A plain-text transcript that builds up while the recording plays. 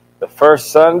The first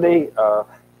Sunday of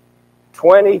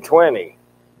 2020,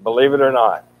 believe it or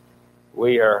not.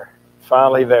 We are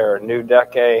finally there, a new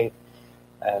decade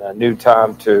and a new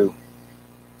time to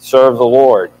serve the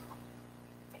Lord.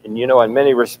 And you know, in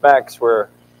many respects, we're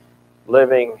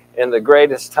living in the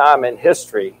greatest time in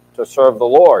history to serve the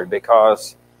Lord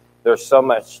because there's so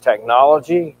much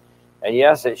technology. And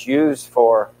yes, it's used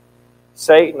for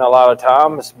Satan a lot of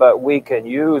times, but we can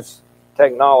use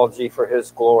technology for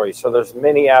his glory. So there's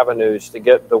many avenues to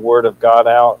get the Word of God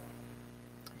out.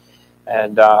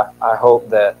 And I hope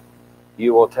that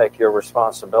you will take your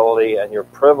responsibility and your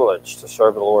privilege to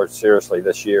serve the Lord seriously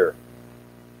this year.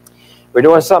 We're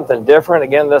doing something different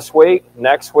again this week.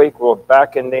 Next week, we're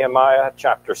back in Nehemiah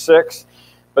chapter 6.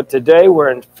 But today, we're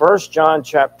in 1 John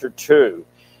chapter 2,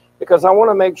 because I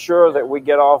want to make sure that we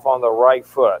get off on the right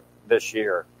foot this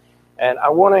year. And I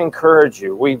want to encourage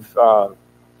you. We've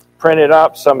printed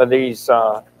up some of these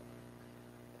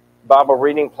Bible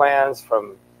reading plans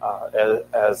from,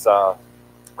 as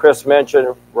Chris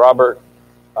mentioned, Robert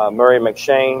Murray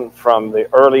McShane from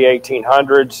the early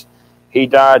 1800s. He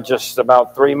died just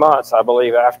about 3 months, I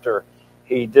believe, after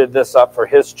he did this up for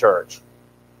his church.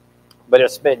 But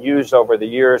it's been used over the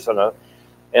years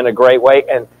in a great way.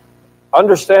 And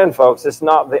understand, folks, it's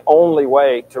not the only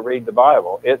way to read the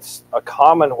Bible. It's a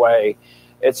common way,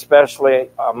 especially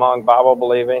among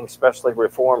Bible-believing, especially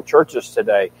Reformed churches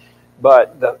today.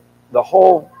 But the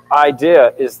whole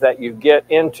idea is that you get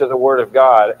into the Word of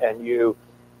God and you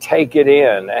take it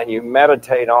in and you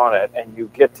meditate on it and you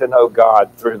get to know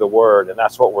God through the Word. And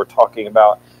that's what we're talking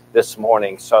about this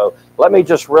morning. So let me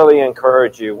just really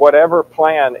encourage you, whatever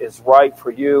plan is right for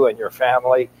you and your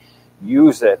family,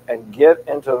 use it and get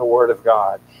into the Word of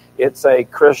God. It's a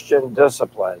Christian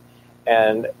discipline,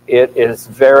 and it is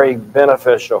very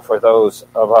beneficial for those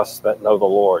of us that know the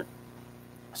Lord.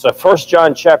 So 1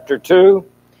 John chapter 2,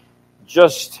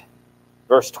 just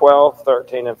verse 12,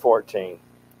 13, and 14.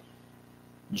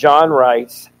 John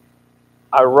writes,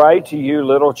 I write to you,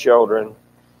 little children,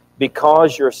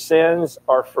 because your sins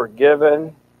are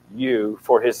forgiven you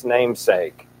for his name's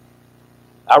sake.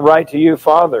 I write to you,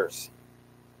 fathers,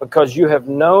 because you have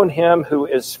known him who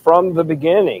is from the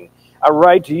beginning. I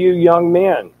write to you, young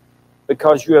men,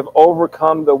 because you have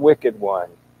overcome the wicked one.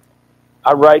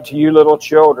 I write to you, little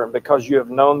children, because you have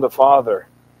known the Father.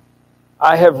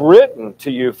 I have written to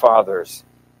you, fathers,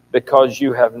 because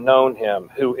you have known him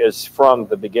who is from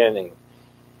the beginning.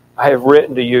 I have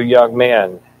written to you, young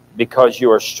men, because you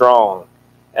are strong,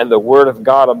 and the word of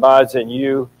God abides in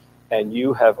you, and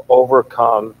you have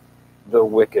overcome the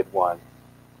wicked one.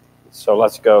 So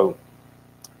let's go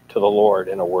to the Lord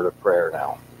in a word of prayer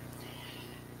now.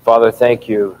 Father, thank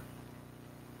you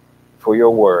for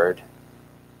your word.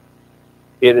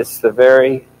 It is the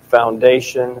very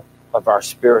foundation of our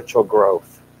spiritual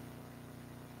growth.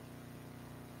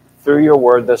 Through your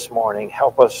word this morning,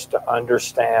 help us to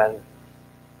understand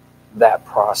that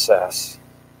process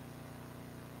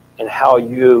and how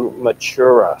you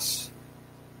mature us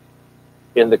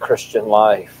in the Christian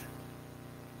life.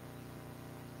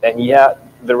 And yet,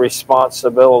 the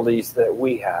responsibilities that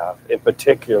we have, in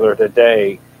particular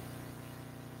today,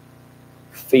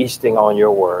 feasting on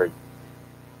your word,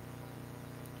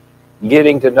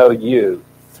 getting to know you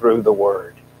through the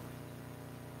word.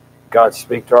 God,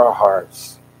 speak to our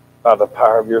hearts by the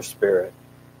power of your Spirit,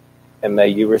 and may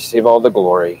you receive all the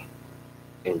glory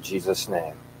in Jesus'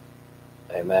 name.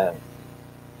 Amen.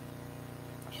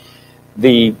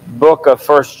 The book of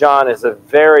 1 John is a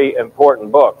very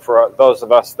important book for those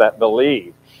of us that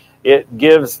believe. It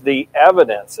gives the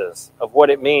evidences of what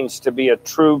it means to be a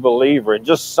true believer. And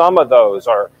just some of those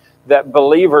are that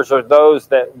believers are those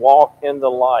that walk in the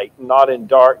light, not in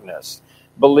darkness.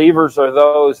 Believers are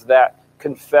those that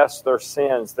confess their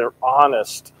sins. They're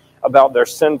honest about their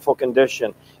sinful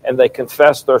condition, and they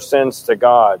confess their sins to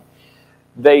God.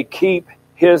 They keep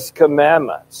his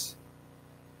commandments.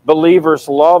 Believers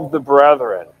love the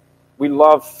brethren. We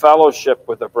love fellowship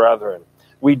with the brethren.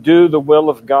 We do the will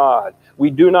of God. We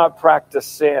do not practice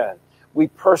sin. We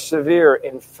persevere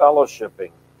in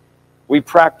fellowshipping. We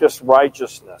practice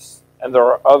righteousness, and there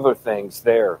are other things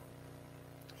there.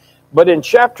 But in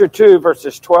chapter 2,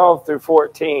 verses 12 through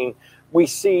 14, we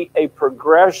see a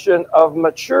progression of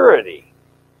maturity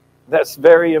that's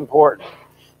very important.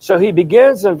 So he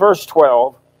begins in verse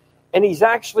 12, and he's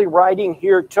actually writing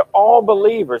here to all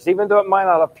believers. Even though it might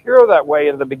not appear that way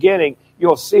in the beginning,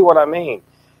 you'll see what I mean.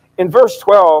 In verse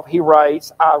 12, he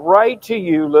writes, I write to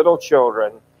you, little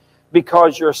children,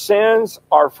 because your sins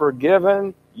are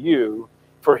forgiven you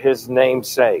for his name's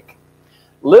sake.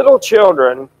 Little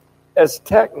children, as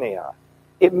teknia,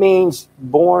 it means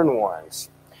born ones.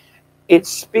 It's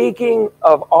speaking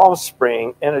of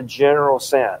offspring in a general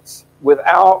sense,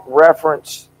 without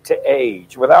reference to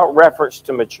age, without reference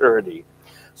to maturity.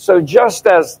 So just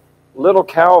as little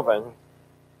Calvin,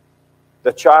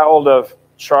 the child of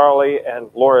Charlie and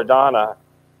Loredana,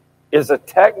 is a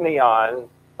teknion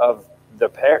of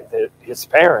his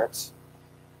parents,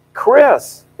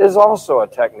 Chris is also a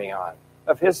teknion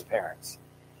of his parents.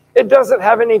 It doesn't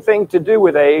have anything to do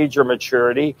with age or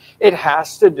maturity. It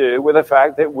has to do with the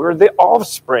fact that we're the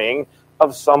offspring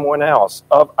of someone else,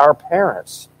 of our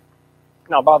parents.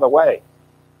 Now, by the way,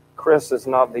 Chris is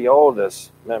not the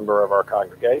oldest member of our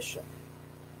congregation.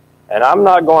 And I'm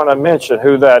not going to mention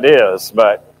who that is,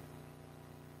 but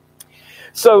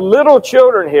so little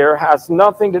children here has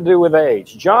nothing to do with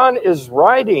age. John is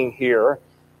writing here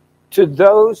to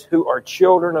those who are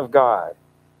children of God.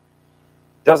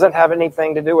 Doesn't have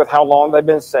anything to do with how long they've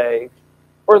been saved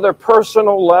or their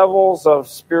personal levels of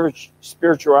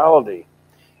spirituality.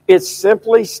 It's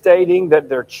simply stating that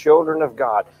they're children of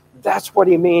God. That's what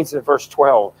he means in verse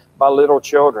 12, by little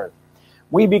children.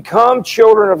 We become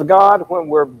children of God when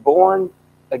we're born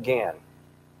again.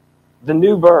 The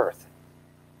new birth.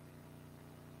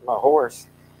 My horse.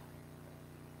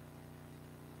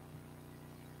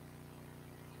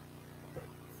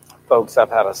 Folks, I've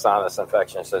had a sinus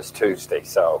infection since Tuesday,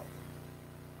 so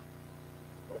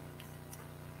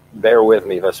bear with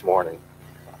me this morning.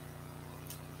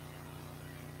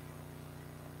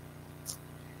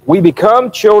 We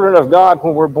become children of God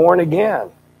when we're born again.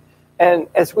 And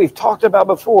as we've talked about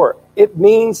before, it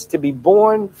means to be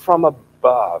born from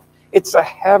above. It's a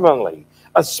heavenly,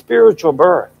 a spiritual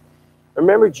birth.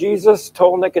 Remember, Jesus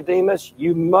told Nicodemus,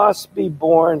 you must be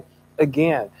born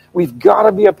again. We've got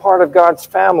to be a part of God's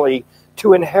family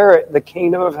to inherit the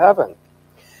kingdom of heaven.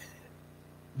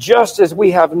 Just as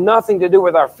we have nothing to do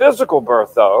with our physical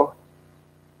birth, though,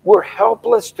 we're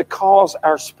helpless to cause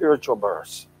our spiritual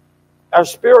birth. Our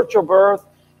spiritual birth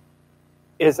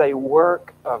is a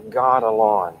work of God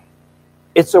alone.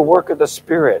 It's a work of the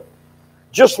Spirit.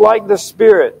 Just like the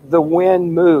Spirit, the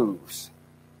wind moves.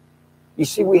 You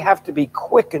see, we have to be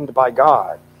quickened by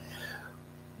God.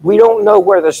 We don't know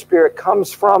where the Spirit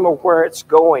comes from or where it's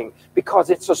going because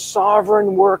it's a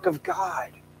sovereign work of God.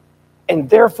 And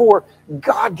therefore,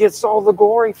 God gets all the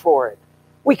glory for it.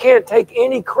 We can't take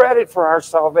any credit for our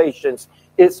salvations.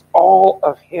 It's all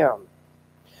of Him.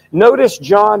 Notice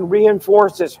John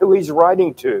reinforces who he's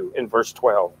writing to in verse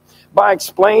 12 by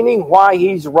explaining why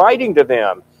he's writing to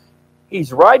them.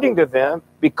 He's writing to them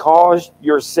because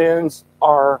your sins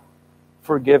are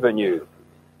forgiven you.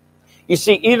 You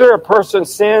see, either a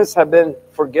person's sins have been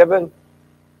forgiven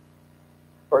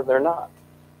or they're not.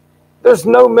 There's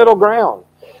no middle ground.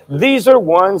 These are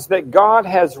ones that God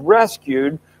has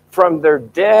rescued from their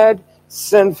dead,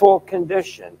 sinful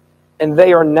condition, and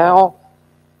they are now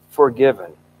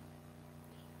forgiven.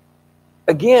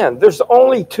 Again, there's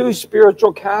only two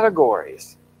spiritual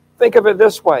categories. Think of it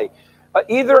this way.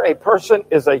 Either a person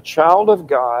is a child of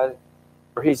God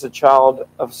or he's a child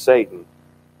of Satan.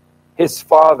 His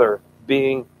father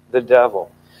being the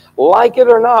devil. Like it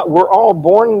or not, we're all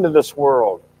born into this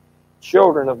world,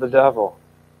 children of the devil,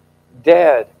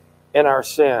 dead in our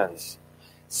sins,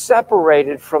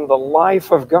 separated from the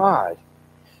life of God.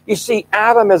 You see,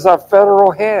 Adam is our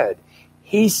federal head.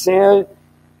 He sinned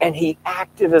and he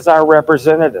acted as our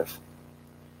representative.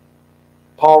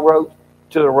 Paul wrote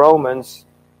to the Romans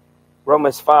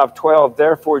 5:12,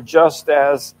 therefore, just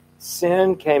as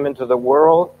sin came into the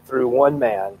world through one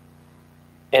man,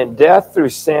 and death through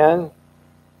sin,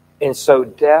 and so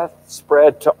death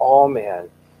spread to all men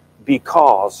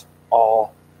because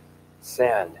all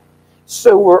sinned.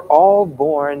 So we're all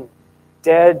born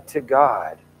dead to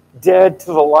God, dead to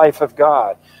the life of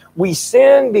God. We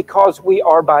sin because we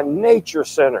are by nature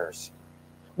sinners.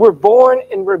 We're born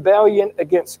in rebellion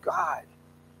against God.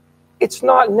 It's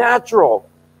not natural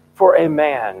for a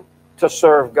man to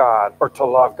serve God or to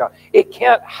love God. It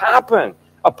can't happen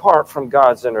apart from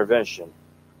God's intervention.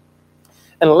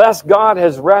 Unless God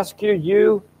has rescued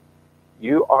you,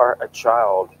 you are a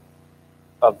child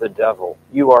of the devil.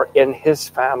 You are in his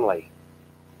family.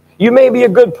 You may be a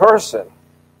good person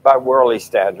by worldly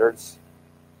standards,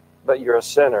 but you're a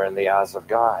sinner in the eyes of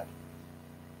God.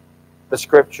 The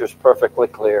scripture is perfectly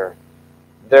clear.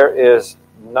 There is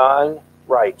none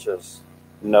righteous,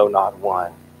 no, not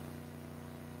one.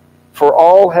 For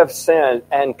all have sinned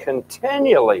and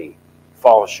continually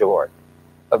fall short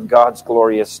of God's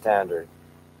glorious standard.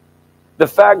 The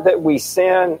fact that we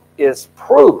sin is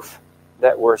proof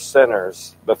that we're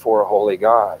sinners before a holy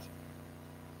God.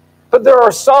 But there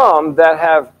are some that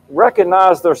have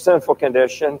recognized their sinful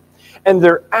condition and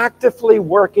they're actively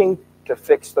working to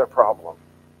fix their problem.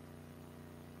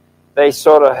 They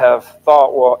sort of have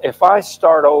thought, well, if I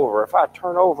start over, if I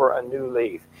turn over a new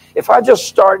leaf, if I just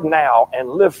start now and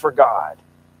live for God,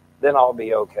 then I'll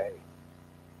be okay.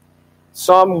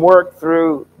 Some work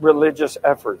through religious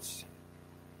efforts,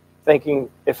 thinking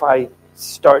if I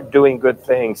start doing good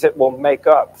things, it will make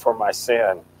up for my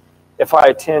sin. If I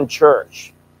attend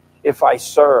church, if I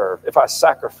serve, if I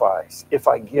sacrifice, if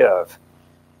I give,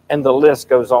 and the list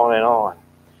goes on and on.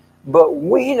 But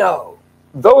we know,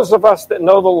 those of us that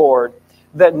know the Lord,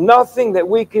 that nothing that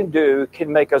we can do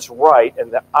can make us right in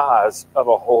the eyes of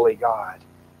a holy God.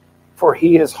 For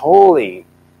He is holy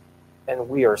and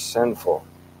we are sinful.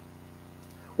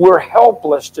 We're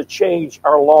helpless to change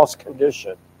our lost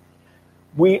condition.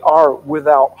 We are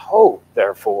without hope,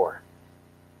 therefore.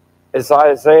 As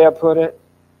Isaiah put it,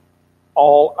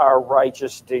 all our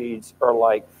righteous deeds are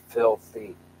like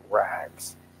filthy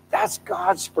rags. That's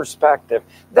God's perspective.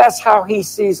 That's how He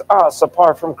sees us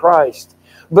apart from Christ.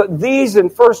 But these in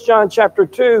 1 John chapter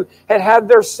 2 had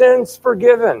their sins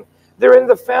forgiven. They're in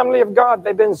the family of God.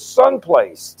 They've been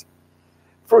son-placed.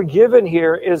 Forgiven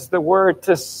here is the word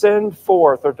to send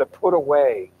forth or to put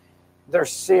away. Their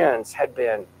sins had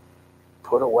been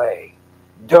put away,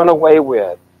 done away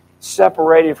with,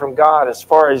 separated from God as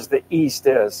far as the east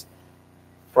is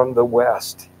from the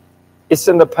west. It's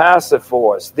in the passive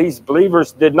voice. These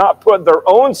believers did not put their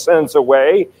own sins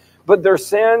away, but their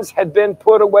sins had been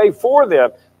put away for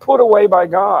them, put away by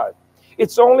God.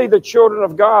 It's only the children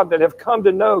of God that have come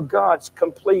to know God's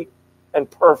complete and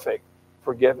perfect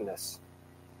forgiveness.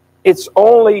 It's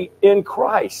only in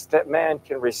Christ that man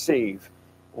can receive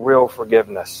real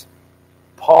forgiveness.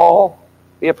 Paul,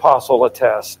 the apostle,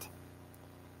 attests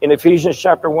in Ephesians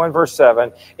chapter 1, verse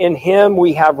 7, in Him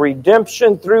we have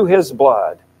redemption through His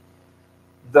blood,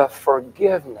 the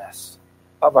forgiveness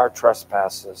of our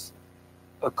trespasses,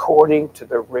 according to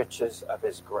the riches of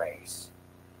His grace.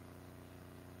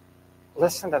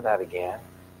 Listen to that again.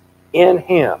 In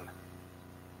Him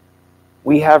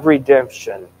we have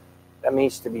redemption. That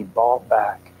means to be bought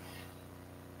back.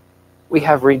 We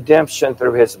have redemption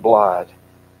through His blood,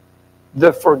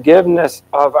 the forgiveness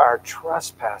of our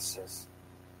trespasses.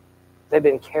 They've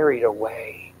been carried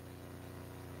away,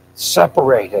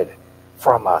 separated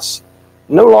from us,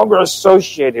 no longer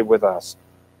associated with us,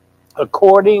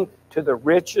 according to the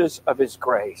riches of His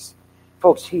grace.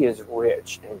 Folks, He is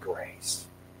rich in grace.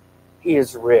 He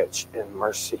is rich in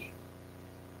mercy.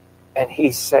 And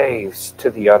He saves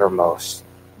to the uttermost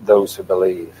those who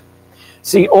believe.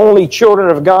 See, only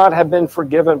children of God have been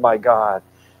forgiven by God.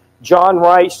 John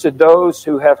writes to those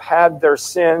who have had their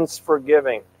sins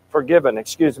forgiven,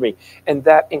 and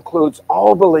that includes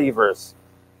all believers.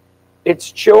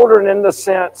 It's children in the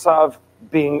sense of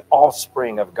being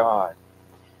offspring of God.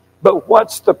 But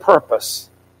what's the purpose?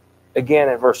 Again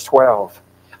in verse 12.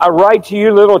 I write to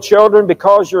you, little children,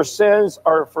 because your sins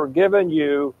are forgiven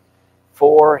you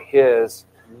for His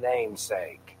name's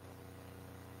sake.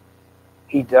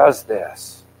 He does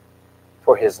this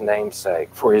for His name's sake,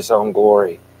 for His own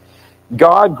glory.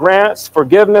 God grants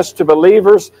forgiveness to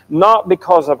believers not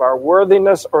because of our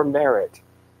worthiness or merit,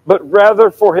 but rather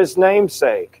for His name's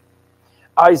sake.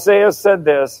 Isaiah said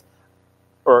this,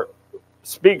 or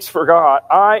speaks for God,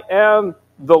 I am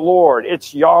the Lord.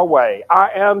 It's Yahweh. I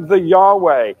am the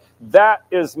Yahweh. That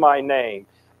is my name.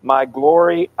 My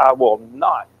glory I will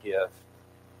not give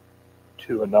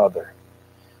to another,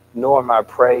 nor my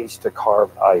praise to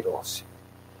carved idols.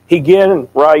 He again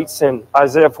writes in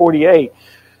Isaiah 48,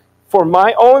 for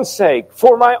my own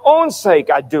sake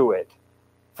I do it.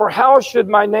 For how should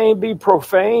my name be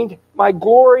profaned? My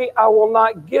glory I will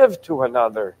not give to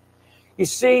another. You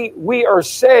see, we are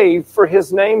saved for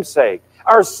His name's sake.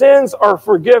 Our sins are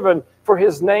forgiven for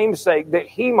His name's sake, that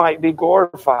He might be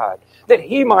glorified, that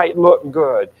He might look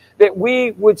good, that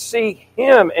we would see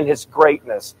Him in His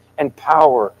greatness and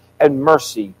power and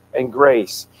mercy and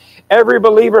grace. Every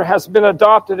believer has been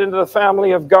adopted into the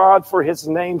family of God for His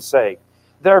name's sake.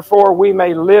 Therefore, we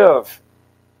may live.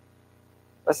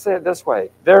 Let's say it this way.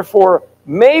 Therefore,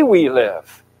 may we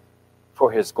live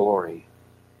for His glory,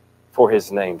 for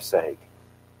His name's sake.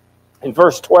 In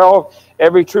verse 12,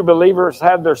 every true believer has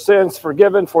had their sins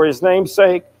forgiven for His name's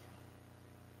sake,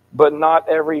 but not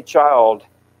every child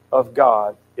of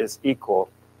God is equal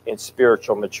in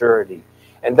spiritual maturity.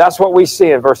 And that's what we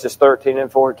see in verses 13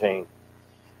 and 14.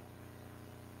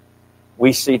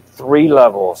 We see 3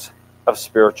 levels of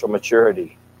spiritual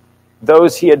maturity.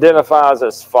 Those He identifies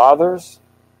as fathers,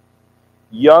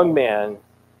 young men,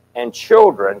 and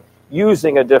children,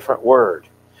 using a different word.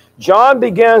 John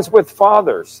begins with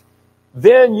fathers,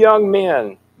 then young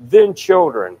men, then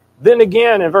children. Then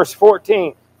again in verse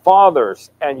 14, fathers,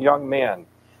 and young men.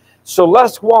 So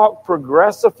let's walk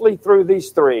progressively through these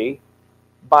three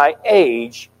by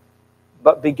age,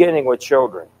 but beginning with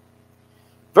children.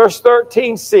 Verse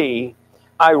 13c,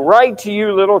 I write to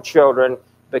you, little children,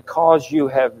 because you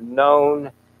have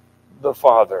known the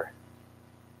Father.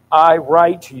 I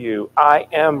write to you. I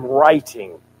am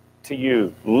writing to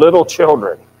you, little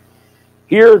children.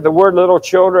 Here, the word little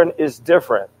children is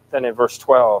different than in verse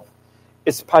 12.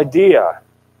 It's paideia.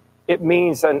 It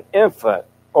means an infant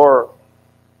or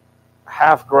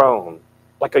half-grown,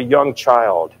 like a young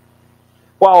child.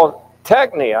 While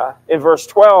teknia in verse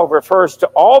 12 refers to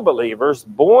all believers,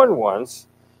 born ones,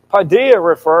 paideia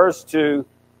refers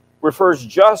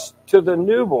just to the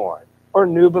newborn or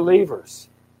new believers.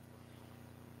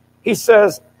 He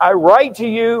says, I write to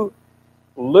you,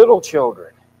 little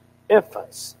children,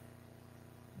 infants,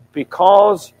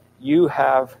 because you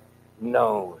have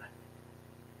known.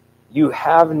 You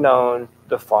have known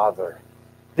the Father.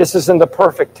 This is in the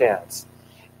perfect tense.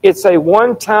 It's a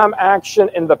one-time action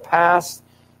in the past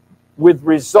with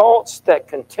results that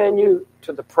continue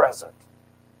to the present.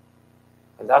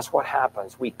 And that's what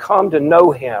happens. We come to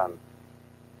know Him,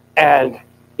 and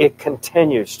it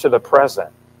continues to the present.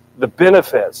 The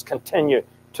benefits continue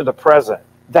to the present.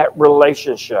 That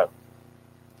relationship.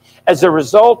 As a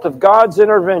result of God's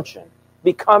intervention,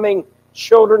 becoming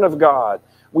children of God,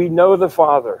 we know the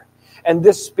Father. And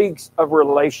this speaks of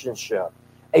relationship,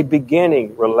 a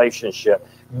beginning relationship.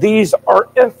 These are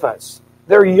infants.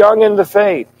 They're young in the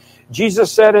faith.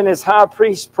 Jesus said in His high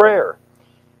priest prayer,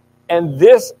 and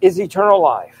this is eternal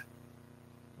life,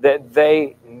 that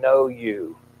they know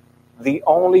you, the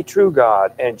only true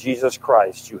God, and Jesus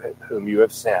Christ, whom you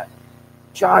have sent.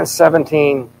 John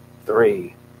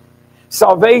 17:3.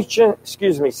 Salvation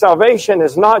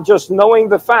is not just knowing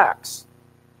the facts.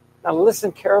 Now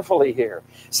listen carefully here.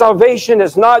 Salvation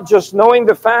is not just knowing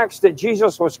the facts that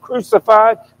Jesus was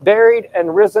crucified, buried,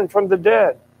 and risen from the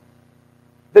dead.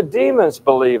 The demons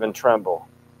believe and tremble.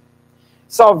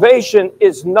 Salvation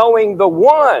is knowing the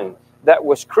one that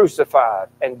was crucified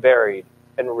and buried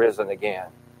and risen again.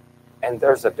 And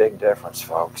there's a big difference,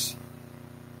 folks.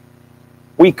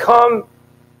 We come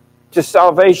to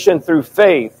salvation through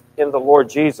faith in the Lord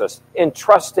Jesus, in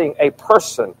trusting a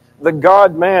person, the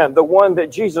God-man, the one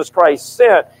that Jesus Christ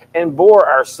sent and bore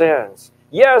our sins.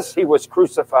 Yes, He was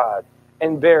crucified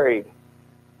and buried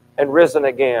and risen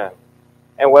again,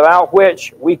 and without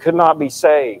which we could not be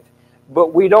saved.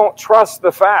 But we don't trust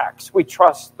the facts. We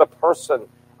trust the person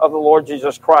of the Lord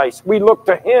Jesus Christ. We look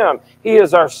to Him. He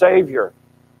is our Savior.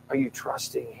 Are you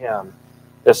trusting Him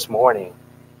this morning?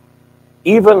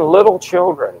 Even little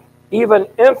children, even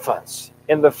infants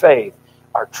in the faith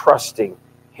are trusting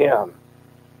Him.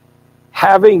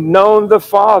 Having known the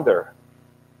Father,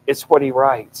 it's what He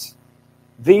writes.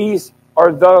 These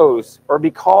are those, or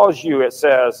because you, it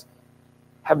says,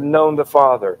 have known the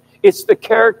Father. It's the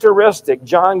characteristic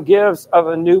John gives of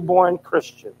a newborn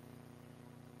Christian.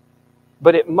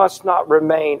 But it must not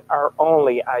remain our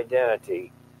only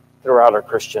identity throughout our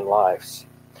Christian lives.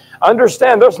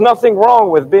 Understand, there's nothing wrong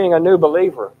with being a new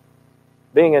believer,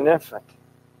 being an infant.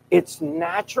 It's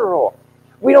natural.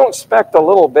 We don't expect a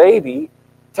little baby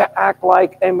to act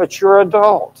like a mature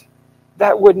adult.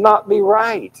 That would not be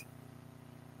right.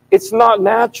 It's not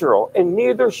natural, and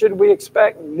neither should we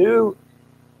expect new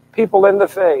people in the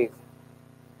faith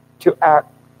to act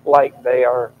like they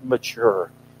are mature.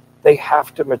 They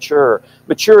have to mature.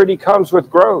 Maturity comes with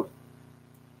growth.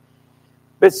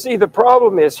 But see, the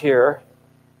problem is here,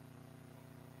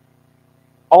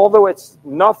 although it's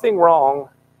nothing wrong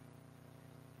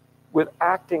with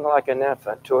acting like an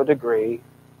infant to a degree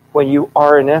when you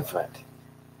are an infant,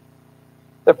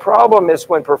 the problem is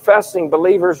when professing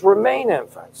believers remain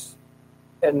infants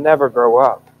and never grow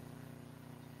up.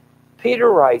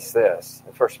 Peter writes this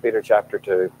in 1 Peter chapter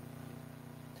 2.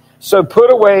 So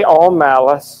put away all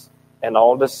malice and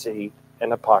all deceit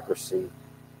and hypocrisy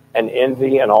and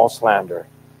envy and all slander.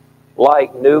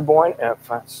 Like newborn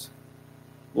infants,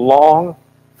 long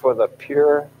for the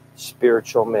pure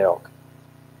spiritual milk,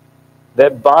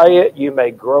 that by it you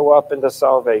may grow up into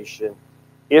salvation,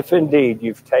 if indeed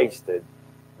you've tasted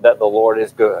that the Lord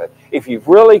is good. If you've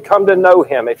really come to know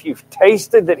Him, if you've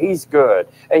tasted that He's good,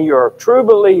 and you're a true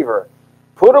believer,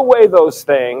 put away those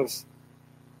things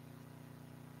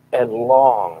and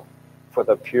long for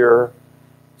the pure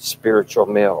spiritual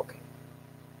milk,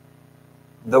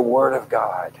 the Word of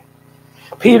God.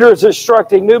 Peter is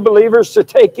instructing new believers to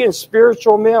take in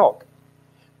spiritual milk,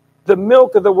 the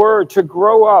milk of the Word, to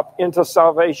grow up into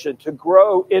salvation, to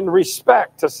grow in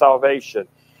respect to salvation.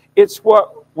 It's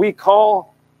what we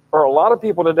call, or a lot of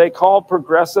people today call,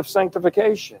 progressive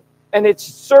sanctification. And it's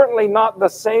certainly not the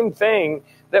same thing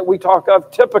that we talk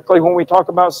of typically when we talk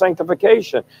about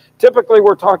sanctification. Typically,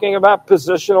 we're talking about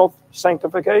positional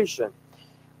sanctification.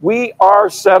 We are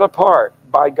set apart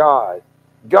by God.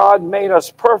 God made us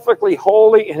perfectly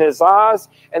holy in His eyes,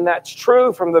 and that's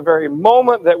true from the very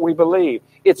moment that we believe.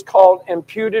 It's called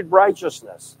imputed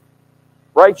righteousness.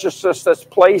 Righteousness that's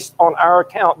placed on our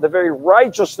account. The very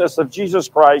righteousness of Jesus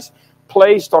Christ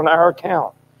placed on our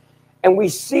account. And we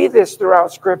see this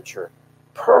throughout Scripture.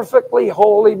 Perfectly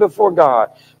holy before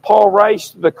God. Paul writes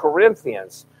to the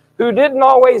Corinthians, who didn't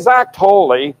always act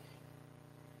holy,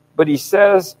 but he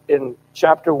says in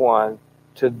chapter 1,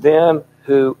 to them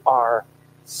who are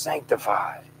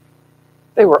sanctified.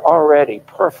 They were already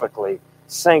perfectly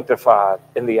sanctified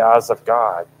in the eyes of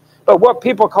God. But what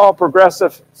people call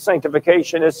progressive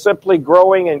sanctification is simply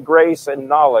growing in grace and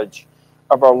knowledge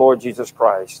of our Lord Jesus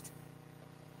Christ.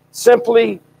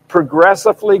 Simply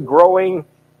progressively growing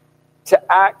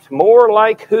to act more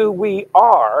like who we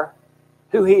are,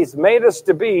 who He's made us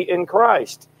to be in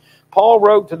Christ. Paul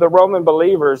wrote to the Roman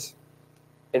believers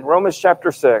in Romans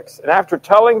chapter 6, and after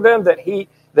telling them that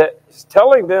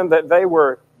they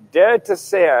were dead to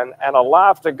sin and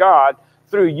alive to God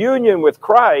through union with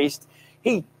Christ,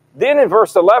 he then in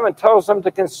verse 11 tells them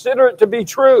to consider it to be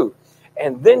true.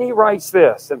 And then he writes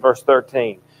this in verse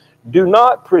 13, do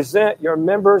not present your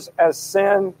members as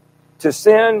sin.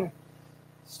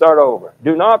 Start over.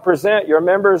 Do not present your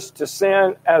members to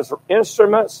sin as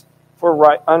instruments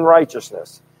for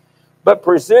unrighteousness, but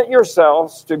present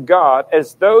yourselves to God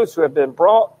as those who have been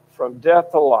brought from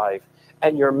death to life,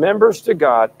 and your members to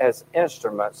God as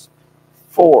instruments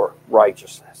for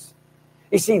righteousness.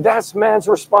 You see, that's man's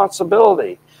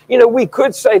responsibility. You know, we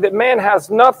could say that man has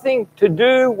nothing to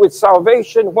do with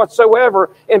salvation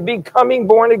whatsoever in becoming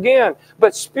born again,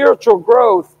 but spiritual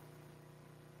growth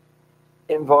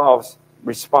involves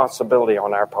responsibility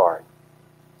on our part.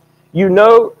 You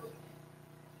know,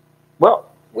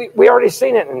 well, we already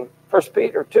seen it in 1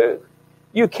 Peter 2.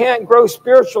 You can't grow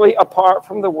spiritually apart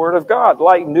from the Word of God.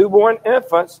 Like newborn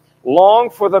infants, long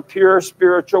for the pure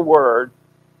spiritual Word,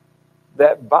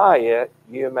 that by it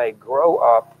you may grow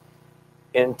up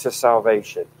into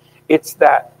salvation. It's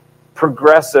that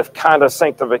progressive kind of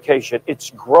sanctification. It's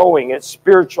growing. It's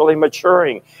spiritually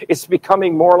maturing. It's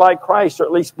becoming more like Christ, or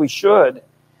at least we should.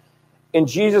 In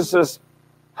Jesus'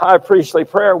 high priestly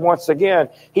prayer, once again,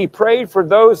 He prayed for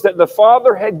those that the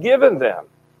Father had given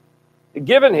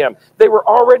him. They were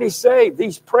already saved.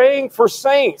 He's praying for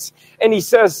saints. And He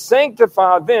says,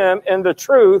 sanctify them in the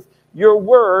truth. Your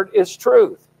word is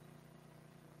truth.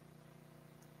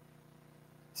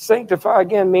 Sanctify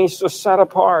again means to set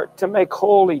apart, to make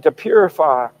holy, to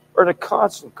purify, or to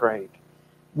consecrate.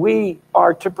 We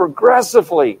are to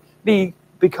progressively be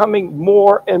becoming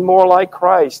more and more like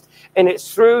Christ. And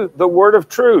it's through the word of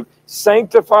truth.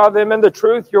 Sanctify them in the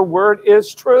truth. Your word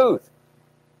is truth.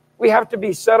 We have to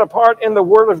be set apart in the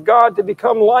Word of God to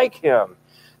become like Him.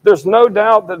 There's no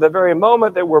doubt that the very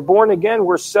moment that we're born again,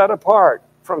 we're set apart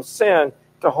from sin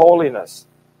to holiness.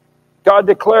 God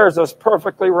declares us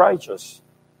perfectly righteous.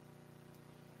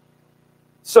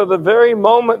 So the very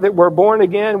moment that we're born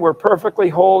again, we're perfectly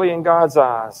holy in God's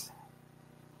eyes.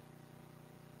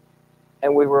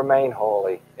 And we remain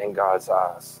holy in God's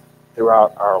eyes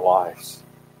throughout our lives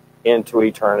into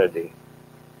eternity.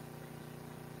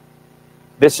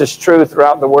 This is true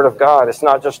throughout the Word of God. It's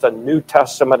not just a New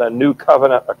Testament, a New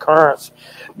Covenant occurrence.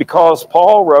 Because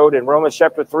Paul wrote in Romans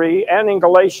chapter 3 and in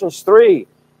Galatians 4,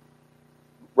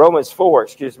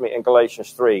 in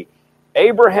Galatians 3,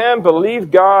 Abraham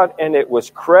believed God and it was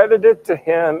credited to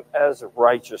him as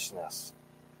righteousness.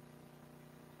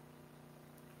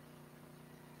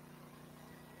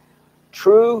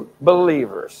 True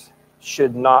believers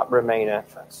should not remain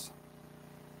infants.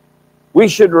 We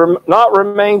should not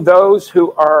remain those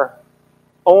who are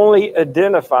only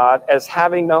identified as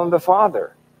having known the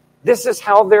Father. This is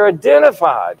how they're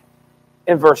identified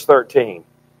in verse 13.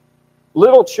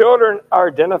 Little children are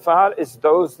identified as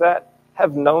those that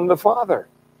have known the Father.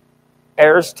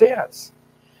 Aorist tense.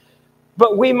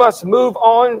 But we must move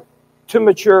on to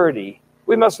maturity.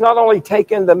 We must not only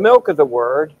take in the milk of the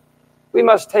Word, we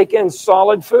must take in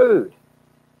solid food.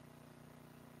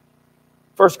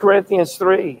 1 Corinthians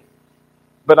 3.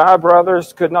 But I,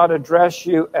 brothers, could not address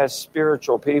you as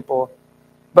spiritual people,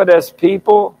 but as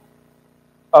people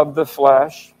of the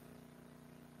flesh,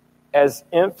 as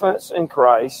infants in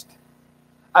Christ.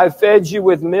 I fed you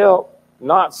with milk,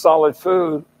 not solid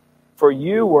food, for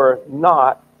you were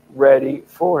not ready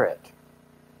for it.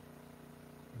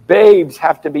 Babes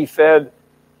have to be fed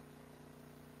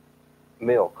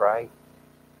milk, right?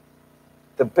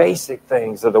 The basic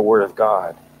things of the Word of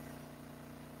God.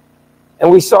 And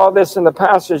we saw this in the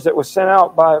passage that was sent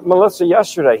out by Melissa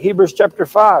yesterday, Hebrews chapter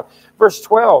 5, verse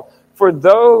 12. For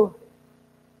though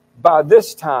by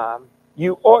this time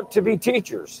you ought to be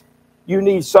teachers, you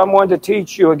need someone to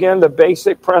teach you again the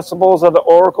basic principles of the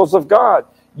oracles of God.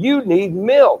 You need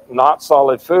milk, not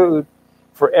solid food.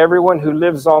 For everyone who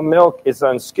lives on milk is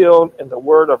unskilled in the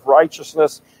word of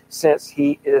righteousness, since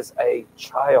he is a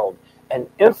child, an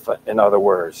infant, in other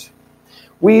words.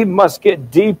 We must get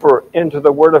deeper into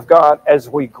the Word of God as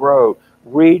we grow,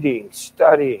 reading,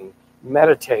 studying,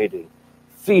 meditating,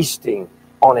 feasting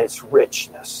on its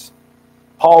richness.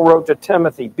 Paul wrote to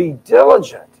Timothy, be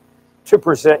diligent to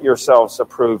present yourselves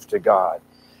approved to God,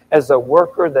 as a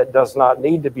worker that does not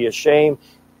need to be ashamed,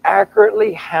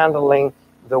 accurately handling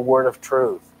the word of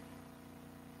truth.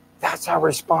 That's our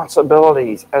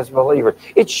responsibilities as believers.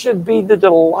 It should be the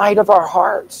delight of our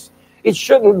hearts. It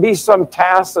shouldn't be some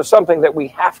task or something that we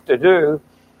have to do.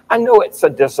 I know it's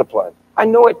a discipline. I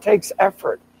know it takes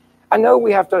effort. I know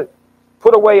we have to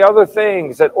put away other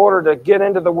things in order to get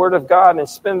into the Word of God and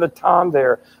spend the time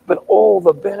there. But all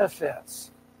the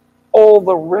benefits, all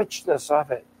the richness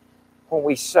of it, when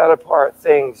we set apart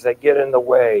things that get in the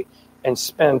way and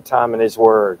spend time in His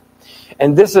Word.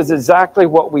 And this is exactly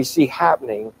what we see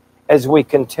happening as we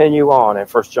continue on in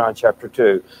 1 John chapter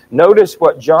 2. Notice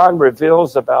what John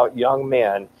reveals about young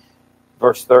men,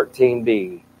 verse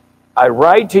 13b. I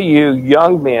write to you,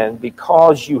 young men,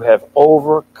 because you have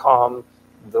overcome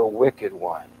the wicked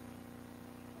one.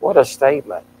 What a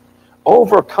statement.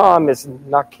 Overcome is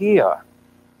nakia.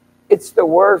 It's the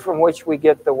word from which we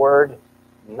get the word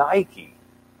Nike,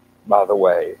 by the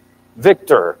way.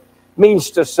 Victor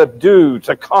means to subdue,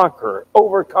 to conquer,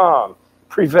 overcome,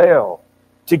 prevail.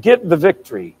 To get the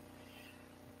victory,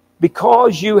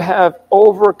 because you have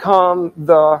overcome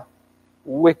the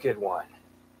wicked one,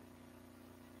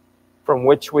 from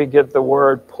which we get the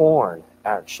word porn,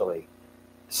 actually.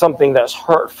 Something that's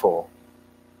hurtful,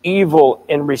 evil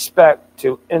in respect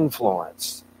to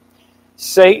influence.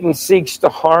 Satan seeks to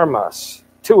harm us,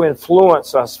 to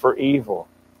influence us for evil.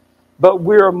 But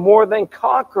we are more than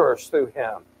conquerors through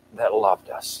Him that loved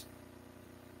us.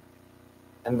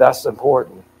 And that's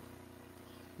important.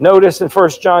 Notice in 1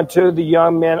 John 2, the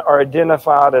young men are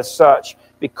identified as such,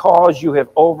 because you have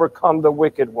overcome the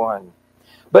wicked one.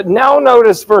 But now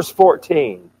notice verse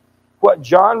 14, what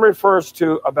John refers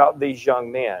to about these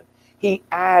young men. He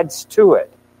adds to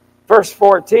it. Verse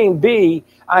 14b,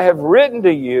 I have written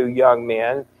to you, young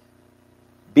men,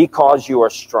 because you are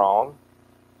strong,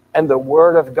 and the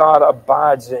word of God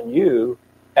abides in you,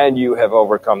 and you have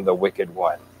overcome the wicked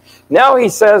one. Now he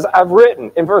says, I've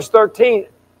written. In verse 13,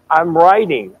 I'm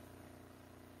writing.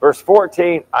 Verse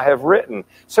 14, I have written.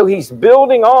 So he's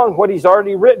building on what he's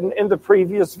already written in the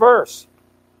previous verse,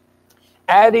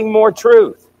 adding more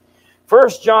truth.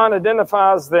 First John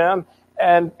identifies them,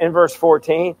 and in verse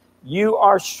 14, you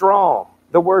are strong.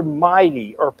 The word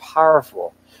mighty or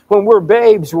powerful. When we're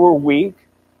babes, we're weak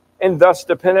and thus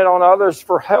dependent on others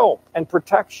for help and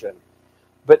protection.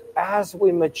 But as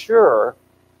we mature,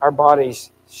 our bodies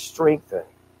strengthen.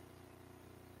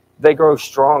 They grow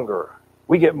stronger.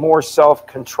 We get more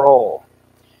self-control.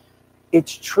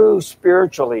 It's true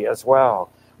spiritually as well.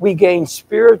 We gain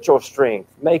spiritual strength,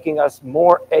 making us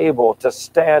more able to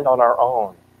stand on our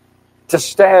own, to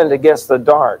stand against the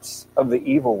darts of the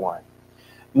evil one.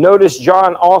 Notice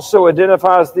John also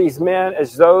identifies these men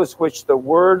as those which the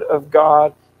word of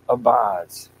God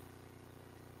abides.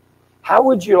 How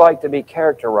would you like to be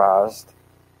characterized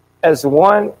as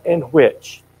one in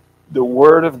which the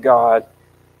word of God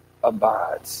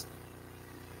abides?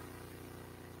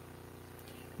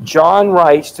 John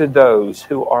writes to those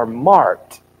who are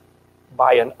marked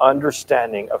by an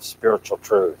understanding of spiritual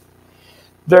truth.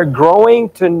 They're growing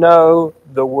to know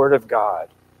the Word of God.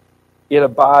 It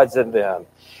abides in them.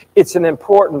 It's an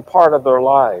important part of their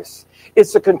lives.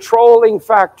 It's a controlling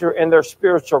factor in their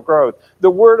spiritual growth.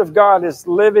 The Word of God is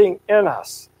living in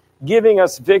us, giving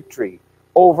us victory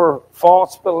over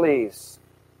false beliefs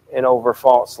and over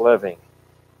false living.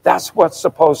 That's what's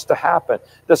supposed to happen.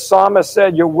 The psalmist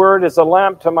said, your word is a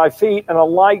lamp to my feet and a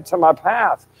light to my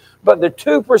path. But the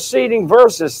two preceding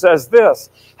verses says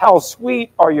this, how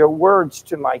sweet are your words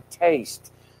to my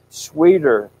taste,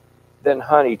 sweeter than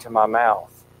honey to my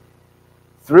mouth.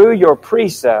 Through your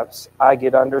precepts I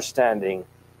get understanding.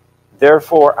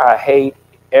 Therefore I hate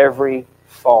every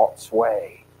false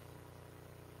way.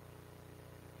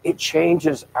 It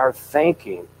changes our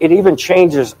thinking. It even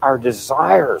changes our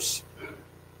desires.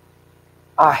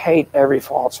 I hate every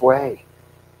false way.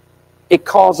 It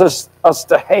causes us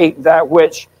to hate that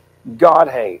which God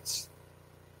hates.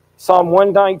 Psalm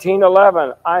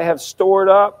 119:11, I have stored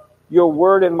up your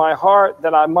word in my heart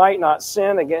that I might not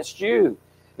sin against you.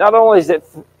 Not only does it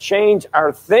change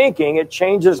our thinking, it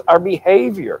changes our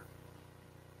behavior.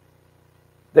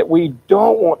 That we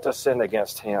don't want to sin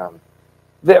against him.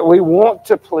 That we want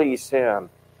to please him.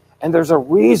 And there's a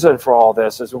reason for all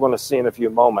this, as we're going to see in a few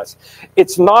moments.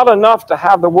 It's not enough to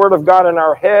have the word of God in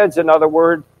our heads. In other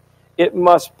words, it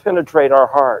must penetrate our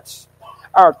hearts.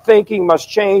 Our thinking must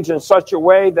change in such a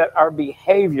way that our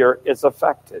behavior is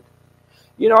affected.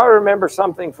 You know, I remember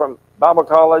something from Bible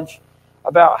college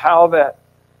about how that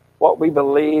what we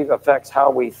believe affects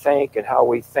how we think, and how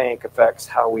we think affects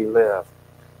how we live.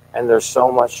 And there's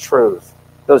so much truth.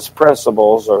 Those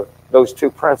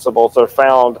two principles are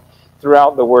found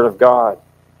throughout the Word of God.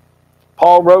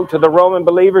 Paul wrote to the Roman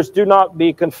believers, "Do not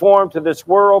be conformed to this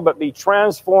world, but be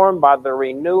transformed by the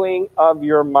renewing of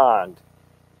your mind,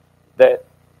 that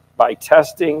by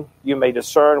testing you may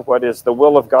discern what is the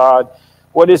will of God,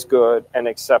 what is good and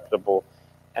acceptable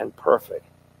and perfect."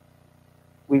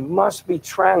 We must be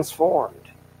transformed.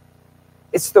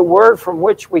 It's the word from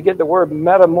which we get the word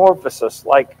metamorphosis,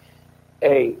 like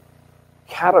a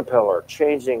caterpillar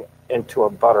changing into a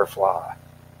butterfly.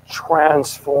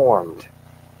 Transformed.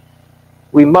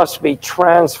 We must be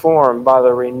transformed by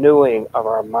the renewing of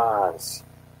our minds.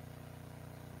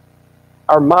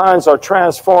 Our minds are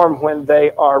transformed when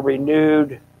they are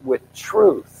renewed with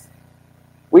truth.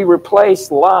 We replace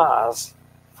lies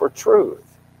for truth.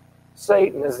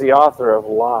 Satan is the author of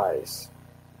lies,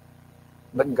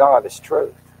 but God is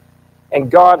truth. And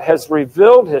God has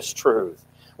revealed his truth.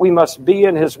 We must be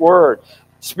in his word.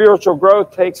 Spiritual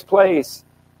growth takes place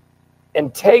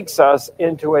and takes us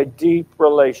into a deep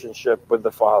relationship with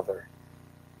the Father.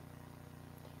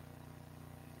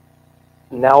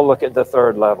 Now look at the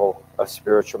third level of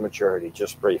spiritual maturity,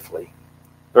 just briefly.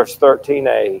 Verse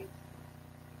 13a,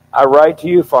 "I write to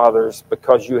you, fathers,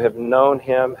 because you have known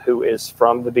him who is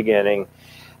from the beginning."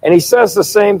 And he says the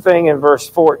same thing in verse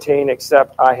 14,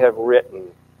 except "I have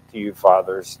written to you,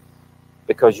 fathers,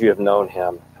 because you have known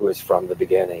him who is from the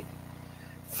beginning."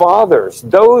 Fathers,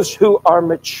 those who are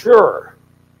mature,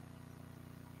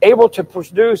 able to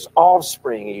produce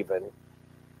offspring even,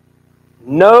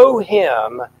 know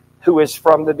him who is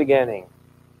from the beginning.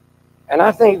 And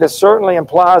I think this certainly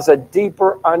implies a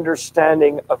deeper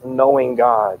understanding of knowing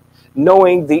God,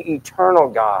 knowing the eternal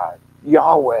God,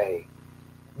 Yahweh,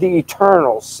 the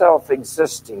eternal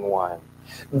self-existing one,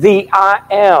 the I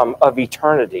am of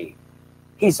eternity.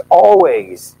 He's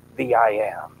always the I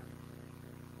am.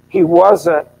 He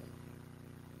wasn't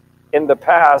in the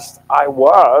past, I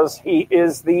was. He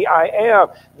is the I am,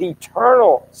 the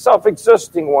eternal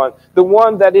self-existing one, the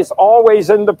one that is always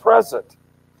in the present.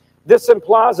 This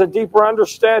implies a deeper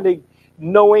understanding,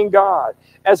 knowing God.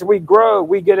 As we grow,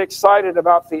 we get excited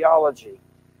about theology.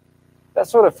 That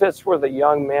sort of fits where the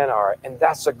young men are, and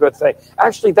that's a good thing.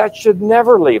 Actually, that should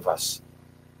never leave us,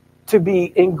 to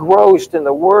be engrossed in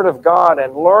the Word of God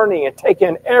and learning and take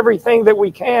in everything that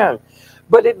we can.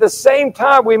 But at the same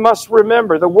time, we must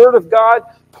remember the Word of God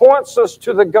points us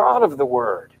to the God of the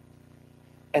Word.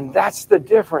 And that's the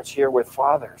difference here with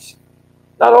fathers.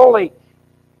 Not only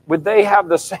would they have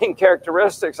the same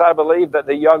characteristics, I believe, that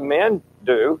the young men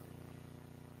do,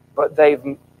 but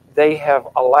they have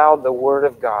allowed the Word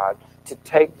of God to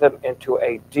take them into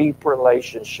a deep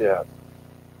relationship,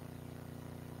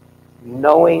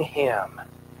 knowing him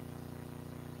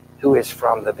who is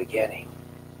from the beginning,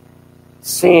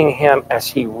 seeing him as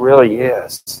he really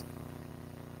is.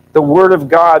 The Word of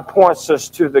God points us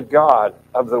to the God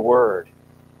of the Word,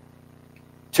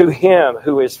 to him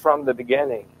who is from the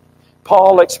beginning.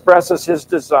 Paul expresses his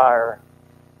desire,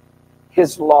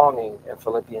 his longing in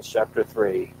Philippians chapter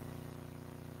 3,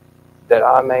 that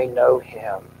I may know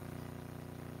him.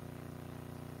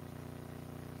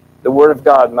 The Word of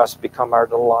God must become our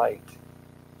delight.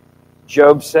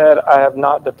 Job said, I have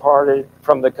not departed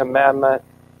from the commandment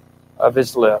of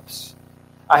his lips.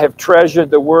 I have treasured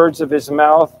the words of his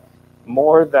mouth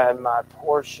more than my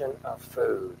portion of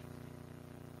food.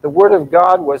 The Word of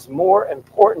God was more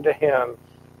important to him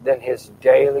than his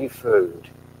daily food.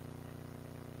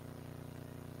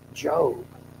 Job.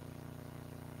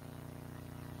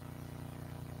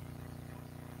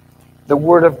 The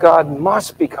Word of God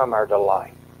must become our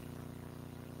delight,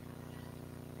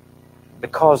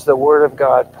 because the Word of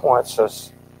God points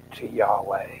us to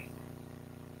Yahweh,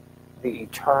 the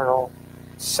eternal,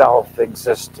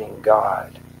 self-existing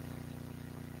God.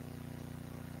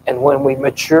 And when we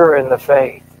mature in the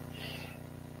faith,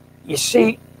 you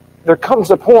see, there comes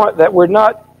a point that we're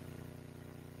not,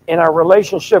 in our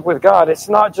relationship with God, it's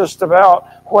not just about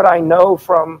what I know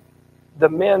from the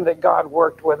men that God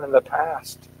worked with in the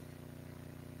past.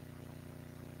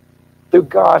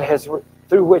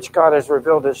 through which God has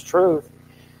revealed His truth.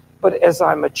 But as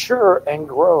I mature and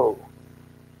grow,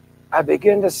 I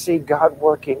begin to see God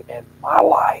working in my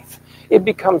life. It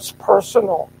becomes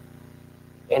personal.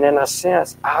 And in a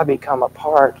sense, I become a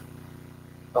part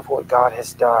of what God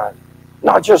has done.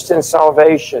 Not just in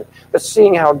salvation, but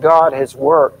seeing how God has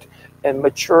worked and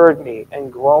matured me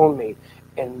and grown me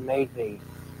and made me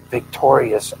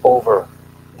victorious over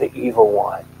the evil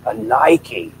one. A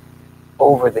Nike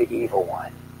over the evil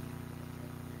one.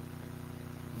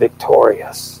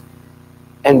 Victorious.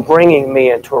 And bringing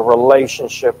me into a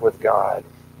relationship with God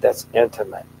that's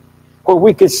intimate. Where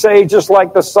we could say, just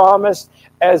like the psalmist,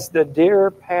 as the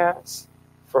deer pants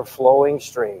for flowing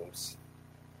streams,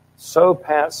 so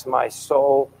pants my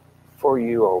soul for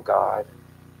you, O God.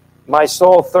 My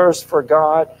soul thirsts for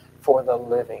God, for the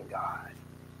living God.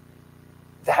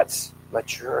 That's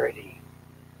maturity.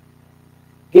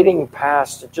 Getting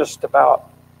past just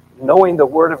about knowing the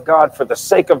Word of God for the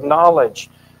sake of knowledge,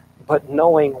 but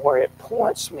knowing where it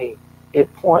points me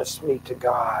to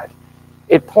God.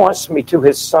 It points me to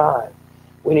His Son.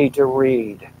 We need to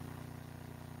read,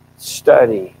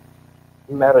 study,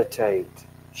 meditate,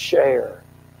 share,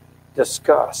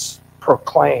 discuss,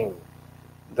 proclaim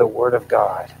the Word of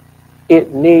God.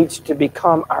 It needs to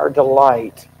become our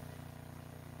delight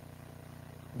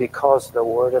because the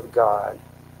Word of God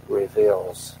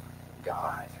reveals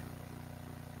God.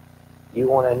 You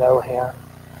want to know Him?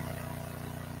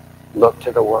 Look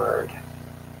to the Word,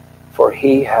 for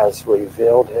He has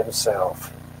revealed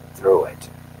Himself through it.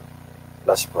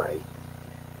 Let's pray.